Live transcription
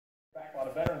A lot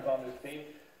of veterans on this team.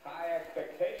 High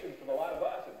expectations from a lot of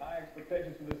us, and high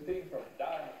expectations from this team from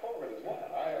Don Corbett as well.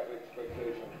 I have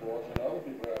expectations for us, and other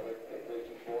people have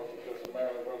expectations for us. It's just a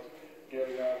matter of us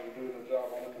getting out and doing the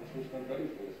job on a consistent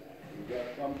basis. We've got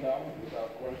some talent,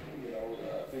 without question. You know,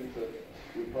 I think that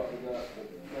we've probably got the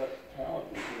best talent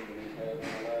the team that we've had in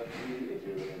the last 3 years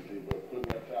here at NT, but putting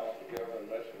that talent together and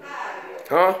meshing it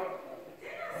together. Huh?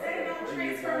 Say don't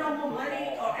transfer no more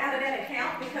money or out of that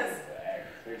account because.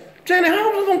 Janet,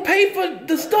 how was I gonna pay for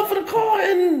the stuff for the car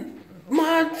and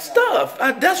my stuff?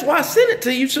 That's why I sent it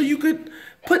to you so you could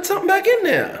put something back in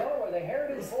there.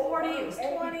 It was 40, it was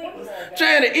 20, it was.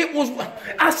 Janet, it was.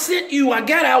 I sent you. I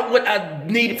got out what I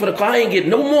needed for the car. I ain't getting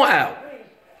no more out.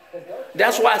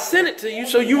 That's why I sent it to you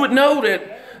so you would know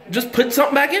that. Just put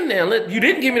something back in there. You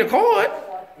didn't give me the card.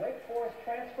 Wake Forest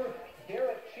transfer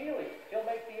Garrett Sheely. He'll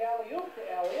make the alley-oop to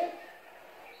Elliott.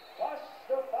 Plus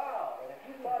the foul. And if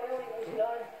you thought Elliott was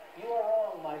done, you are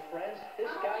wrong, my friends.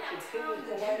 This guy continues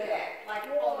to light it up. Like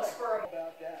on the spur.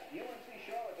 About that. UNC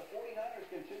Charlotte, the 49ers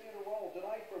continue to roll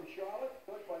tonight from Charlotte.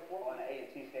 Coached by former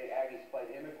A&T State Aggies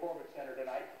played in the Corbett Center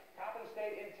tonight. Coppin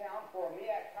State in town for a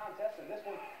MEAC contest, and this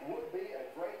one would be a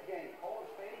great game. Kohler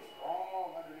Spady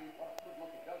strong underneath. What a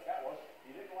good-looking dunk that was.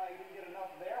 You didn't get enough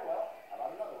there. Well, how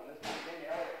about another one? This time,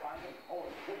 Dana Elliott finds him.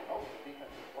 Kohler, good one over the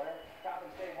defensive player.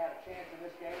 Coppin State had a chance in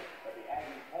this game, but the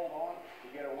Aggies hold on to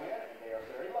get a win, and they are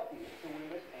very lucky to win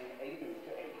this game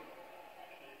 82-80.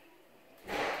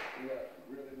 We got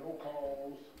really no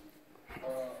calls.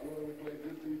 Whether we play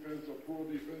good defense or poor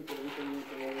defense, or anything we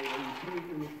can only sneak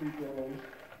in the free throws.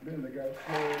 Then they got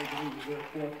closed, and we were very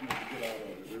fortunate to get out of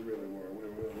it. We really were. We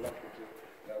were really lucky to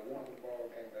have won the ball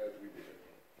game as we did.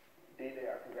 D-Day,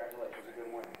 congratulations, a good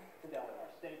win. To Delaware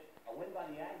State, a win by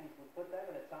the Aggies would put them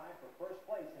in a tie for first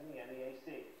place in the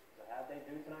MEAC. So how'd they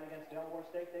do tonight against Delaware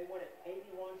State? They won it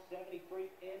 81-73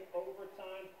 in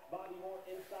overtime. Bobby Moore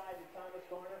inside to Thomas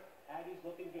Garner. Aggies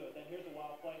looking good. Then here's a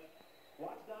wild play.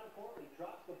 Watch Don Corbett. He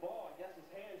drops the ball. I guess his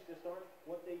hands just aren't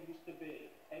what they used to be.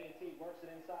 A&T works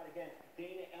it inside again.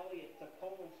 Dana Elliott to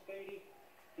Colin Spady.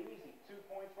 Easy. 2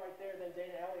 points right there. Then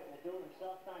Dana Elliott will do it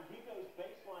himself. Time. He goes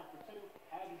baseline for 2.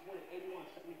 Aggies win it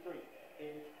 81-73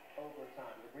 in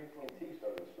overtime. The Green Team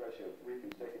started a stretch of 3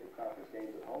 consecutive conference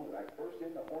games at home tonight. First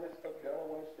in, the Hornets of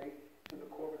Delaware State to the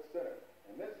Corbett Center.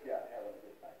 And this guy had a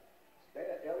good night.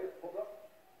 Dana Elliott pulled up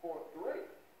for 3.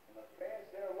 And the fans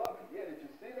there love it. Yeah, did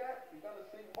you see that? You're going to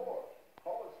see more.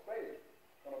 Colin Spady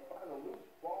going to find a loose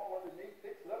ball underneath,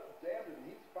 picks it up, jams it, and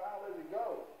he's fouled as he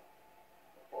goes.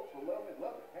 The folks will love it.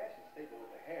 Love the passion statement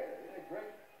with the hair. Isn't it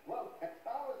great? Love it. And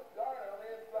Thomas Garner on the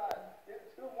inside.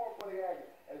 Getting 2 more for the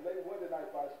Aggies as they win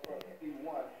tonight by score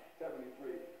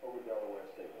 51-73 over Delaware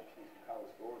State. Let's see some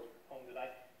college scores. Home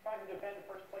tonight. Trying to defend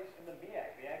first place in the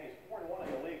MEAC. The Aggies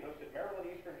 4-1 in the league. Hosted Maryland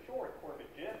Eastern Shore at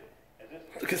Corbett Gym. As this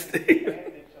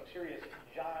did some serious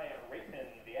gyrating.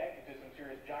 The Aggies did some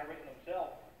serious gyrating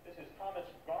themselves. This is Thomas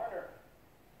Garner.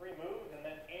 3 moves and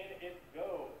then in it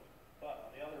goes. But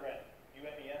on the other end,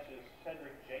 UMES's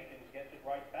Cedric Jenkins gets it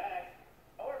right back.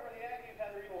 However, the Aggies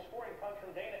had their equal scoring punch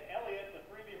from Dana Elliott. The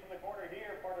freebie from the corner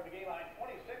here, part of the game line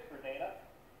 26 for Dana.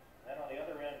 And then on the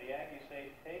other end, the Aggies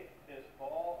say, take this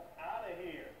ball out of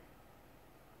here.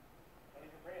 20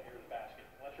 for Grant here to the basket.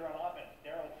 Unless you're on offense,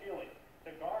 Darryl Sheely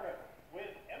to Garner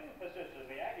with emphasis as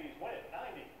the Aggies win it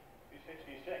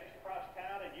 90-66. Across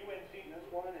town at UNC. This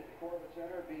one at the Corbett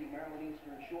Center beating Maryland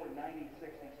Eastern Shore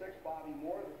 90-66. Bobby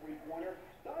Moore, the three-pointer.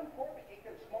 Don Corbett, he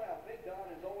can smile. Big Don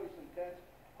is always intense,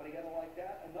 but he got to like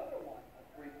that. Another one, a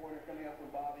three-pointer coming up from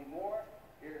Bobby Moore.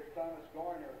 Here's Thomas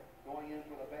Garner going in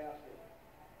for the basket.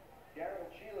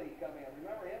 Darryl Sheely coming up.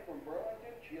 Remember him from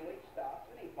Burlington? Sheely stops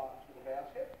and he pops to the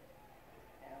basket.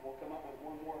 And we'll come up with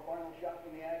one more final shot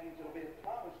from the Aggies. It'll be a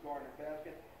Thomas Garner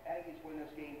basket. Aggies win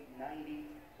this game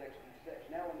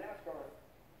 90-66. Now in NASCAR,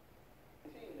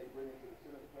 the team they bring into the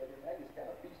center of the play, Aggies kind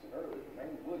of feasting early.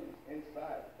 Jermaine Williams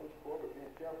inside. Coach Corbett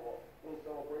being careful. Little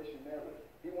celebration there, but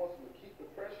he wants them to keep the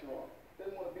pressure on.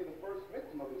 Doesn't want to be the first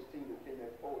victim of this team that came in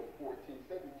 4-14.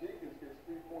 Cedric Jenkins gets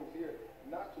 3 points here.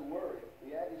 Not to worry.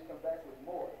 The Aggies come back with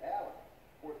more. Allen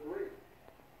for 3.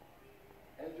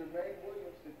 And Jermaine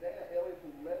Williams to Dana Elliott, who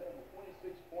led them with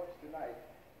 26 points tonight.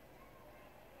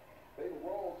 They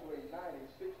roll to a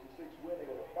 90-66 win. They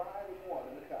go to 5-1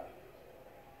 in the conference.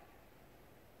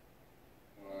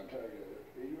 Well, I tell you,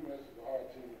 the UMS is a hard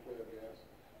team to play against.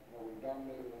 You know, we've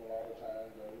dominated them a lot of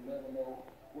times. You never know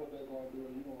what they're going to do,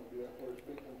 and you don't want to be that first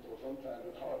victim. So sometimes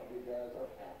it's hard to beat guys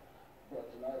up for. But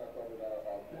tonight I thought that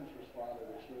our bench responded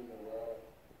extremely well.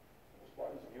 The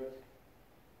Spartans of US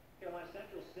Carolina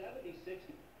Central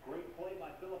 70-60. Great play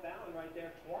by Phillip Allen right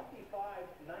there. 25-19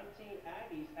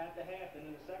 Aggies at the half. And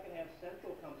in the second half,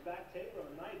 Central comes back. Taylor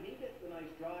Knight, he gets the nice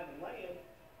drive and lay-in.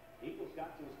 Eagles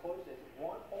got to as close as 1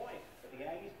 point, but the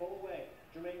Aggies pull away.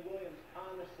 Jermaine Williams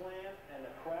on the slam, and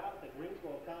the crowd at the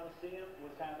Greensboro Coliseum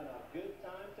was having a good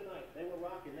time tonight. They were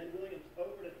rocking. Then Williams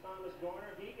over to Thomas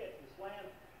Garner. He gets the slam.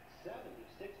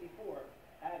 70-64.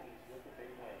 Aggies with the big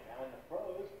win. Now in the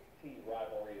pros, T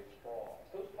rivalry is strong.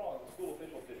 So strong, the school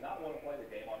officials did not want to play the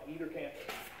game on either campus.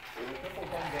 It was a simple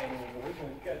fun game and was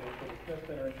originally scheduled for the Smith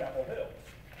Center in Chapel Hill.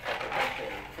 But the rent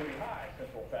there was pretty high.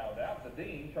 Central found out the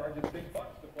dean charges big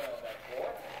bucks to play on that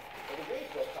floor. So the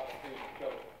Greensboro Coliseum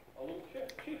showed a little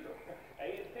cheaper.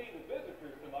 A&T the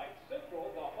visitors tonight.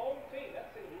 Central the home team. That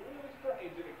seems really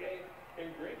strange in a game in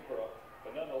Greensboro.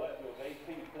 But nonetheless, it was A&T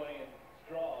playing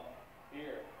strong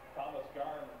here. Thomas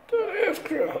Garner.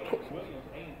 Williams,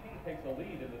 A&T takes the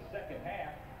lead in the second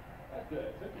half. That's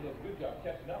good. Central does a good job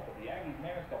catching up, but the Aggies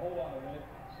managed to hold on to win it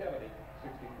 70-60.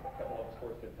 A couple of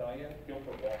scores to tell you.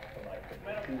 Guilford lost tonight.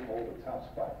 To hold the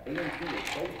top spot. A&T is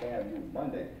so FAMU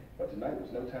Monday, but tonight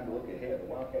was no time to look ahead.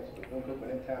 The Wildcats of Bethune-Cookman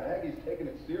in town. Aggies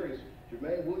taking it serious.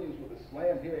 Jermaine Williams with a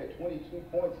slam here at 22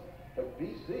 points, but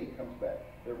BC comes back.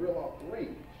 They reel off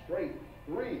 3 straight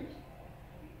threes.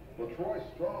 LaTroy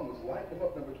Strong was lighting him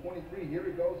up, number 23. Here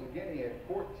he goes again. He had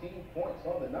 14 points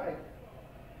on the night.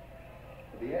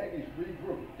 The Aggies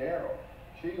regroup. Darrell,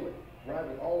 Shealy,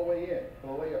 driving all the way in for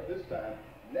the layup this time.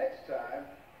 Next time,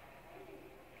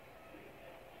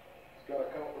 he's going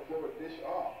to come up the floor and dish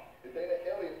off. Dana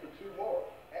Elliott for 2 more.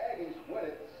 Aggies win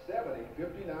it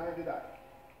 70-59 tonight.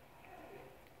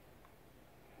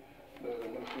 Let's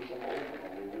do some over. I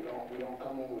mean, we don't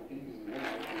come in with easy wins. You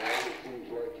know, it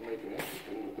seems like to make it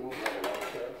interesting. Bethune had a lot of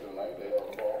chance tonight. They held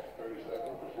the ball for 30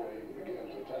 seconds before they even began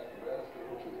to attack the basket,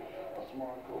 which is a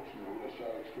smart coaching move. They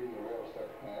shot extremely well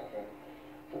second half, and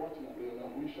fortunately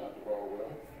enough, we shot the ball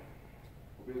well.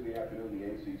 Busy afternoon, the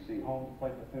ACC. home to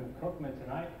play Bethune-Cookman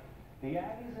tonight. The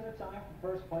Aggies in a tie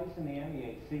for first place in the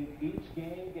MEAC. Each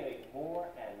game getting more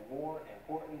and more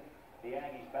important. The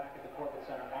Aggies back at the Corporate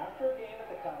Center after a game at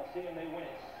the Coliseum. They win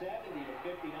it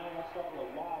 70-59. Let's start with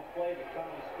a wild play. But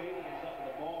Colin Spady is up with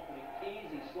the ball for the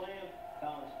easy slam.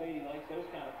 Colin Spady likes those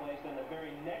kind of plays. Then the very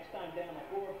next time down the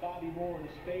floor, Bobby Moore to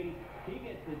Spady. He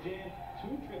gets the jam.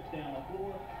 2 trips down the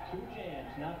floor, 2 jams.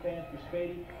 Not bad for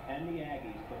Spady and the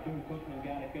Aggies. Bethune-Cookman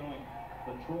got it going.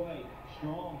 LaTroy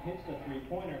Strong hits the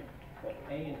three-pointer. But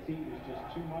A&T was just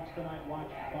too much tonight.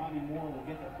 Watch Bobby Moore will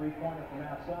get the three-pointer from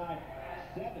outside.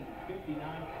 70-59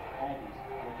 Aggies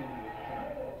looking good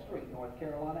tonight. Street, North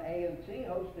Carolina, A&T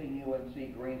hosting UNC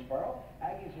Greensboro.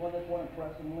 Aggies won this one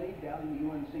impressive lead, down the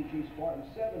UNCG Spartans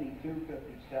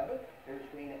 72-57. Here's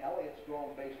Dana Elliott,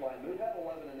 strong baseline move, had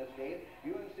 11 in this game.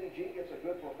 UNCG gets a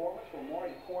good performance from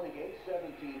Maury Cornegate,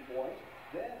 17 points.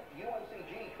 Then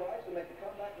UNCG tries to make the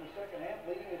comeback in the second half,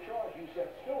 leading the charge.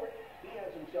 Yusef Stewart, he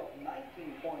has himself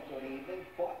 19 points on the evening,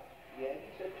 but the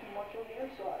Aggies had too much on the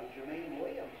inside. Jermaine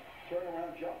Williams,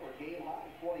 turnaround jumper, game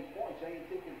high, 20 points. A&T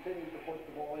continues to push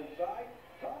the ball inside.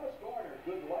 Thomas Garner,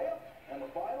 good layup. And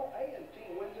the final, A&T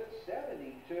wins it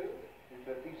 72-57.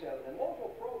 In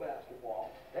local pro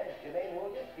basketball, then Jermaine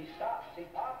Williams, he stops, he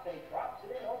pops, and he drops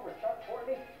it in over Chuck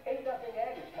Courtney. 8-0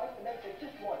 Aggies. Mike the makes it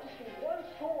just one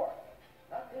score.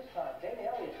 Not this time. Dana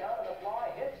Elliott down on the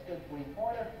fly, hits the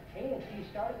three-pointer. A&T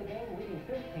started the game leading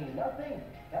 15-0.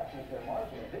 That was their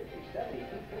margin of victory,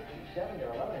 72-57. They're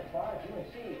 11-5.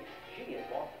 UNC, she has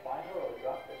lost 5 in a row,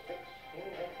 dropped to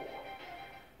 16-4.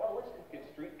 Well, let's Get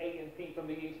Street A&T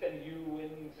from the east and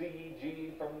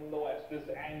UNCG from the west. This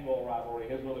annual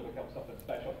rivalry has really become something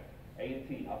special.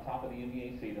 A&T on top of the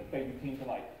MEAC, the favorite team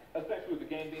tonight. Especially with the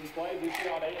game being played, we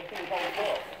see on A&T's home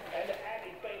floor. And the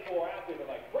Aggie faithful are out there with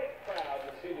a great crowd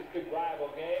to see this big rival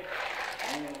game.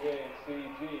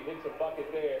 UNCG hits a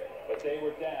bucket there, but they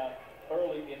were down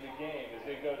early in the game as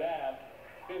they go down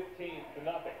 15-0.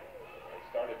 They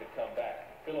started to come back.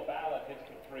 Phillip Allen hits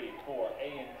the 3 for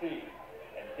A&T.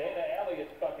 And Dana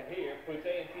Elliott's bucket here puts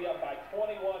A&T up by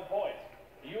 21 points.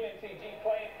 UNCG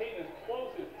playing came as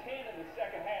close as 10 in the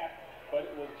second half, but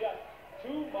it was just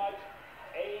too much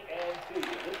A&T.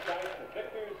 This time the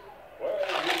victors were the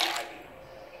Aggies.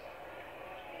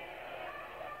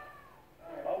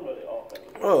 I'm really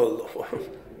offensive. Oh, Lord.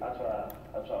 I try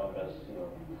my best,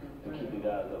 to keep the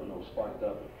guys up, sparked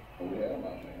up. We had them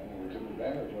out there, and we took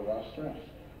advantage of our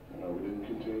strengths. We didn't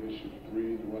continue to shoot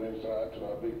threes. We went inside to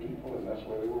our big people, and that's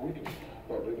where they were weakest.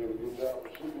 But they did a good job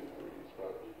of shooting threes,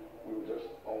 but we were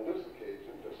just, on this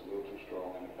occasion, just a little too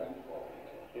strong in the paint ball.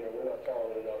 We're not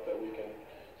talented enough that we can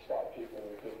stop people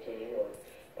and continue or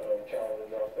challenge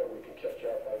enough that we can catch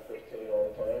up by 15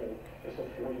 all the time. And it's a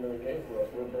 40-minute game for us.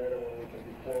 We're better when we can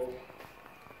be close.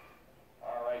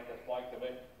 All right, that's Mike to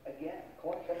me. Again,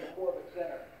 Clark from the Corbett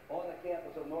Center on the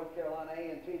campus of North Carolina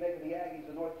A&T, making the Aggies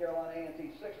of North Carolina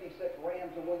A&T 66,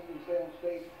 Rams of Winston-Salem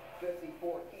State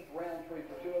 54. Keith Roundtree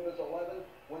for 2 of his 11.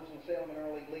 Winston-Salem an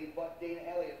early lead, but Dana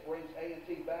Elliott brings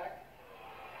A&T back.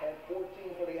 Had 14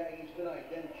 for the Aggies tonight.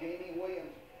 Then Jamie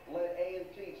Williams led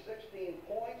A&T 16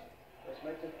 points. This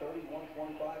makes it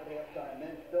 31-25 at halftime.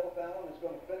 Then Philip Allen is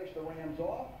going to finish the Rams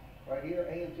off. Right here,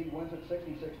 A&T wins at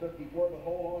 66-54, but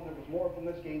hold on, there was more from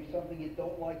this game, something you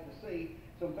don't like to see.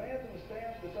 Some fans in the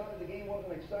stands decided the game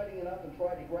wasn't exciting enough and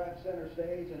tried to grab center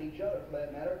stage and each other for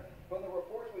that matter. From the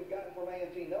reports we've gotten from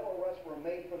A&T, no arrests were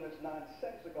made from this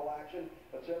nonsensical action,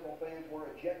 but several fans were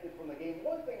ejected from the game.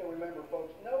 One thing to remember,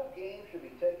 folks, no game should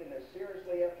be taken this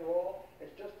seriously after all.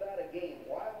 It's just that, a game.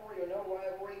 Rivalry or no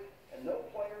rivalry, and no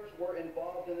players were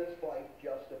involved in this fight,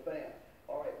 just a fan.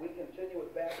 All right, we continue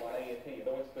with basketball. On A&T,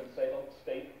 the Winston-Salem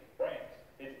State Rams.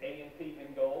 It's A&T in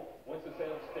goal,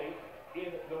 Winston-Salem State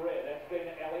in the red. That's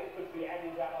Dana Elliott, puts the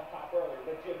Aggies out on top early.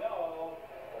 But you know, oh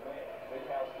man, Big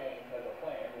House game has a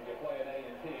plan when you play an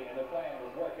A&T, and the plan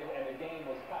was working, and the game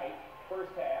was tight.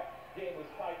 First half, game was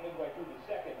tight midway through the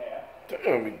second half.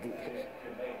 Damn,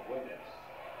 Jermaine Williams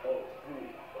goes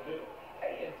through the middle.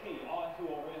 A&T on to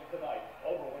a win tonight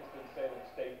over Winston-Salem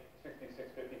State,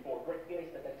 66-54. Great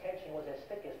game. The tension was as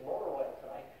thick as motor oil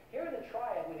tonight. Here in the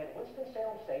triad, we had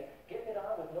Winston-Salem State getting it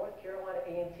on with North Carolina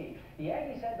A&T. The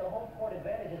Aggies had the home court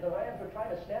advantage as the Rams were trying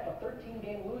to snap a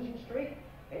 13-game losing streak.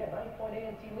 They had a 9-point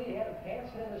A&T lead. They had them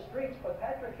dancing in the streets, but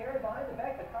Patrick Heron behind the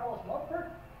back to Carlos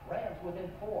Mumford. Rams within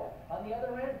 4. On the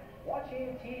other end, watch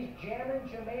A&T's jamming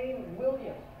Jermaine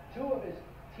Williams. 2 of his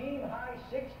team-high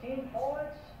 16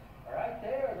 points. Right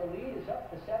there, the lead is up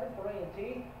to 7 for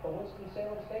A&T, but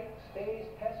Winston-Salem State stays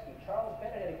pesky. Charles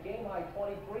Bennett had a game-high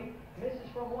 23, misses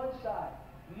from one side,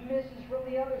 misses from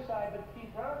the other side, but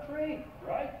Keith Roundtree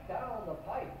right down the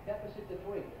pipe, deficit to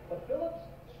 3. But Phillips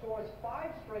scores 5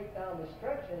 straight down the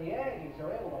stretch, and the Aggies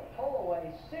are able to pull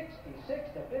away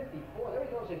 66-54. There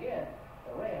he goes again.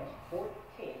 The Rams'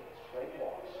 14th straight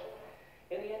loss.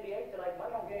 In the NBA tonight,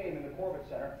 final game in the Corbett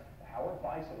Center. Howard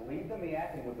Bison lead the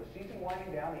MEAC, and with the season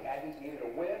winding down, the Aggies needed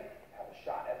a win, have a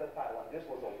shot at the title. And this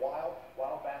was a wild,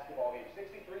 wild basketball game.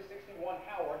 63-61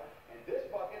 Howard, and this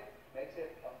bucket makes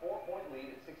it a 4-point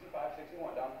lead at 65-61.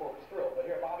 Don Corpus thrilled. But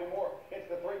here, Bobby Moore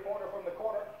hits the three-pointer from the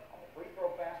corner on the free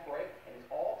throw fast break, and it's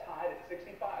all tied at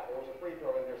 65. There was a free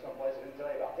throw in there someplace I didn't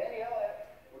tell you about. Danny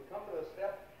Elliott would come to the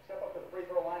step up to the free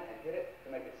throw line and hit it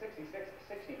to make it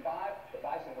 66-65. The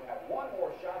Bison would have one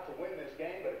more shot to win this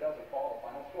game, but it doesn't fall. The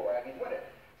final score, Aggies win it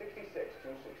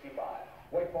 66-65.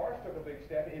 Wake Forest took a big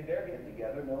step in their game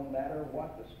together, no matter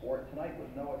what the sport. Tonight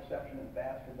was no exception in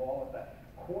basketball at the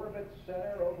Corbett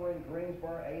Center over in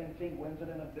Greensboro. A&T wins it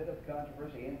in a bit of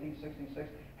controversy. A&T 66,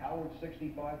 Howard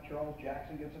 65. Charles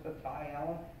Jackson gets it to Ty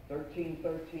Allen.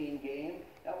 13-13 game.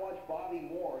 Now watch Bobby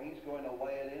Moore. He's going to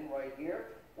lay it in right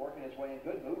here. Working his way in.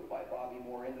 Good move by Bobby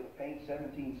Moore into the paint.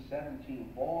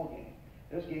 17-17 ball game.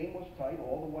 This game was tight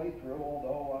all the way through,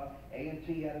 although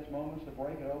A&T had its moments to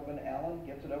break it open. Allen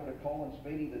gets it over to Colin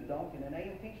Spady to dunk, and then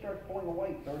A&T starts pulling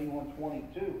away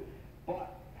 31-22.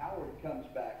 But Howard comes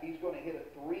back. He's going to hit a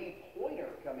three-pointer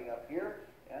coming up here,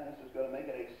 and this is going to make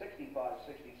it a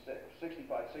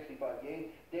 65-65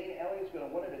 game. Dana Elliott's going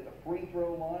to win it at the free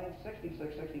throw line,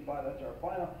 66-65. That's our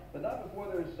final. But not before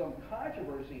there's some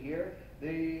controversy here.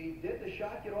 Did the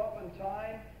shot get off in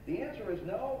time? The answer is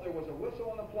no. There was a whistle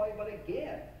on the play, but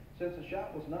again, since the shot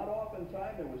was not off in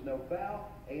time, there was no foul.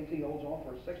 A&T holds on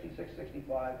for a 66-65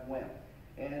 win.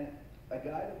 And a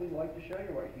guy that we'd like to show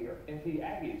you right here. A&T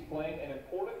Aggies playing an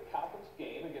important conference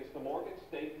game against the Morgan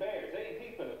State Bears.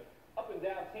 A&T's been an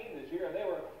up-and-down team this year, and they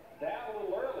were down a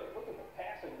little early. Look at the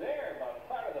passing there by the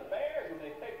part of the Bears when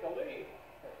they take the lead.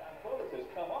 Don Clovis says,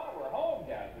 come on, we're home,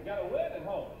 guys. We've got to win at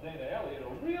home. Dana Elliott,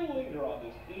 a real leader on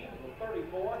this team with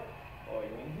 34. Boy,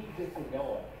 when he gets it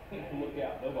going, look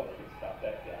out. Nobody can stop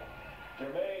that guy.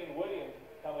 Jermaine Williams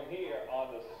coming here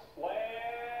on the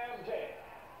slam jam.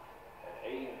 And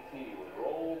A&T would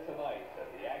roll tonight.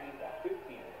 The Aggies got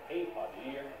 15-8 on the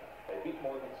year. They beat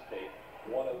Morgan State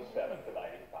 107 to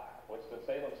 95.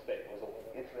 Winston-Salem State was a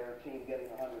winner. It's their team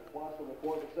getting 100-plus from the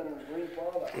Corbett Center in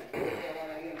Greensboro. The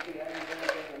A&T Aggies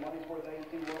get their money's worth.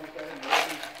 A&T 107,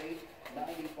 Morgan State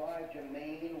 95.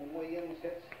 Jermaine Williams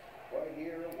hits right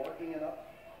here, working it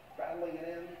up, battling it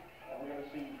in. And we're going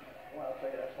to see, well, I'll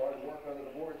tell you, that's hard work under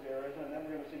the boards there, isn't it? And then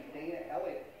we're going to see Dana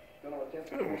Elliott going to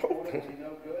attempt to score it. He's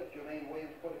no good. Jermaine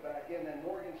Williams put it back in. Then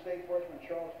Morgan State freshman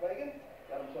Charles Fagan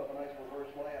got himself a nice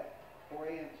reverse layup. for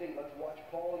A&T. Let's watch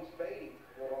Colin Spady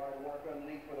go to hard work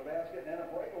underneath for the basket. And then a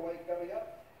breakaway coming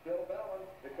up. Bill Ballard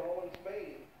to Colin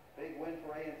Spady. Big win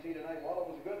for A&T tonight. Well, it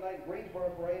was a good night in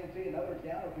Greensboro for A&T. Another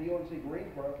downer for UNC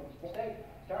Greensboro. State,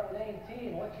 start with A&T,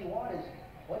 and what you want is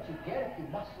what you get if you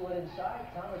muscle it inside.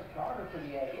 Thomas Carter for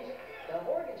the Aggies. Now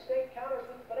Morgan State counters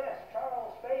with finesse.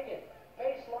 Charles Fagan,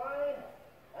 baseline.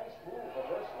 Nice move,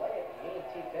 reverse layup in the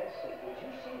A&T bench. Did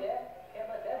you see that? Can't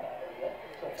let that happen yet.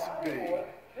 So Bobby Moore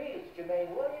feeds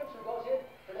Jermaine Williams, who goes in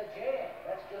for the jam.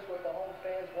 That's just what the home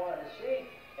fans wanted to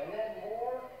see. And then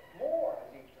Moore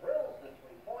as he drills the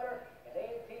three-pointer, and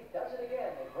A&T does it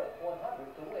again. They break 100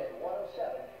 to win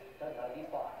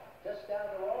 107-95. Just down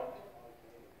the road.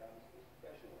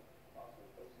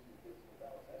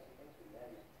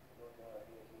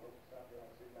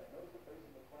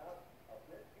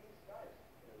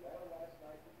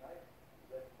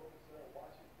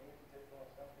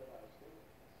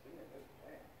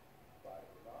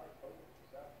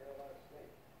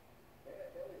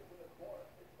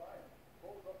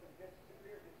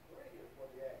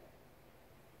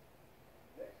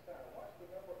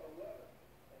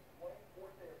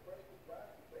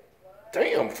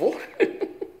 Damn, 40.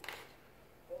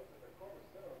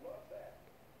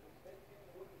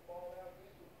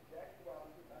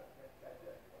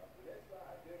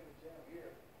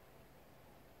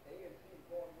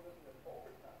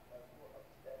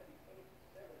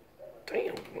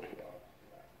 Damn.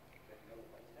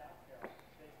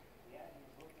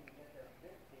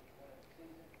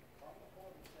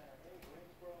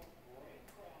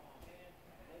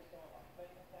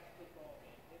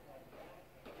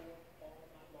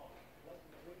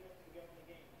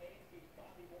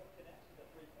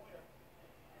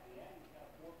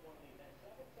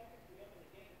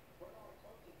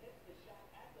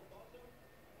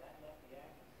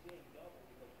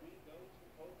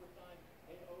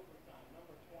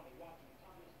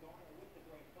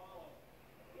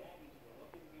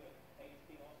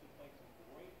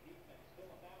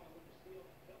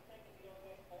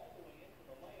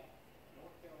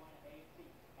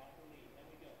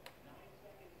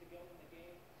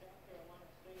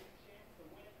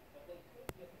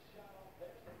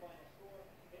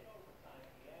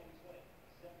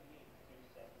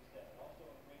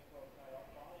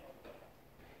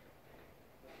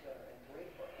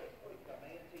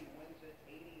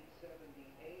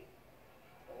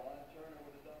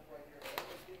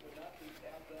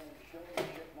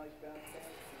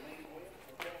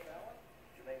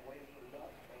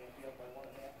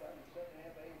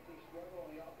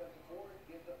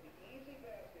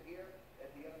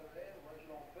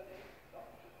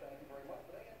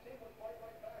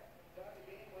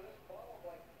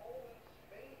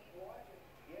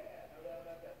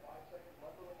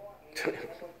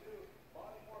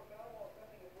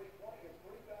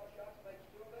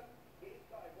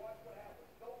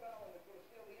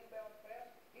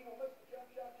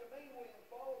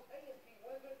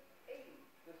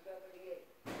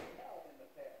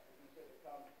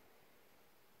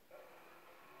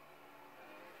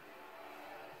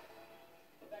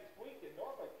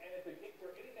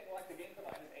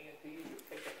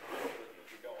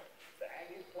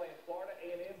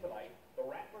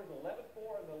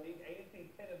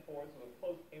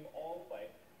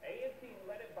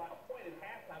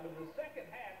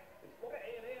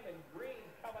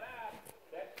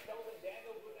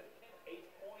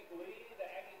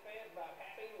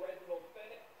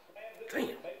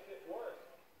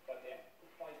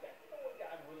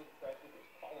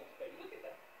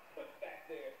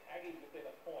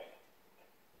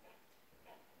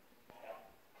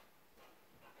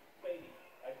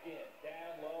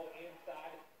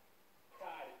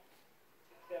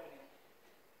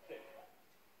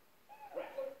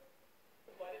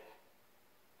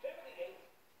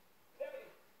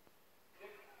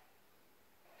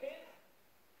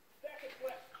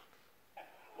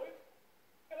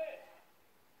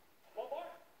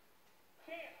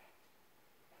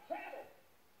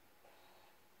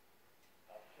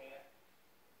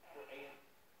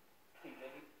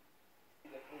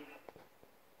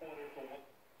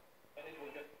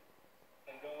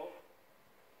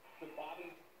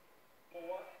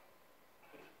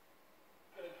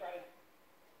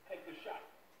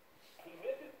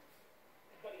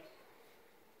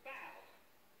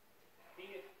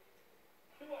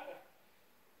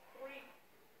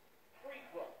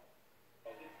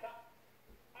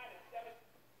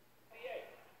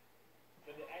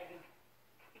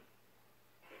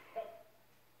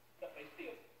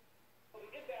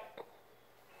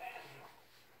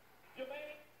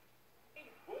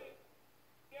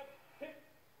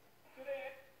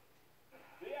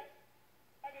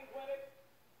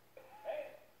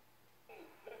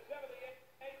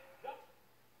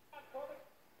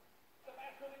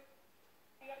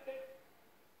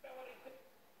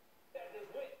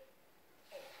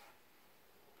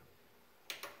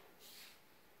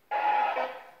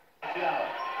 out.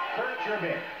 Kurt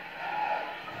Jurbeck.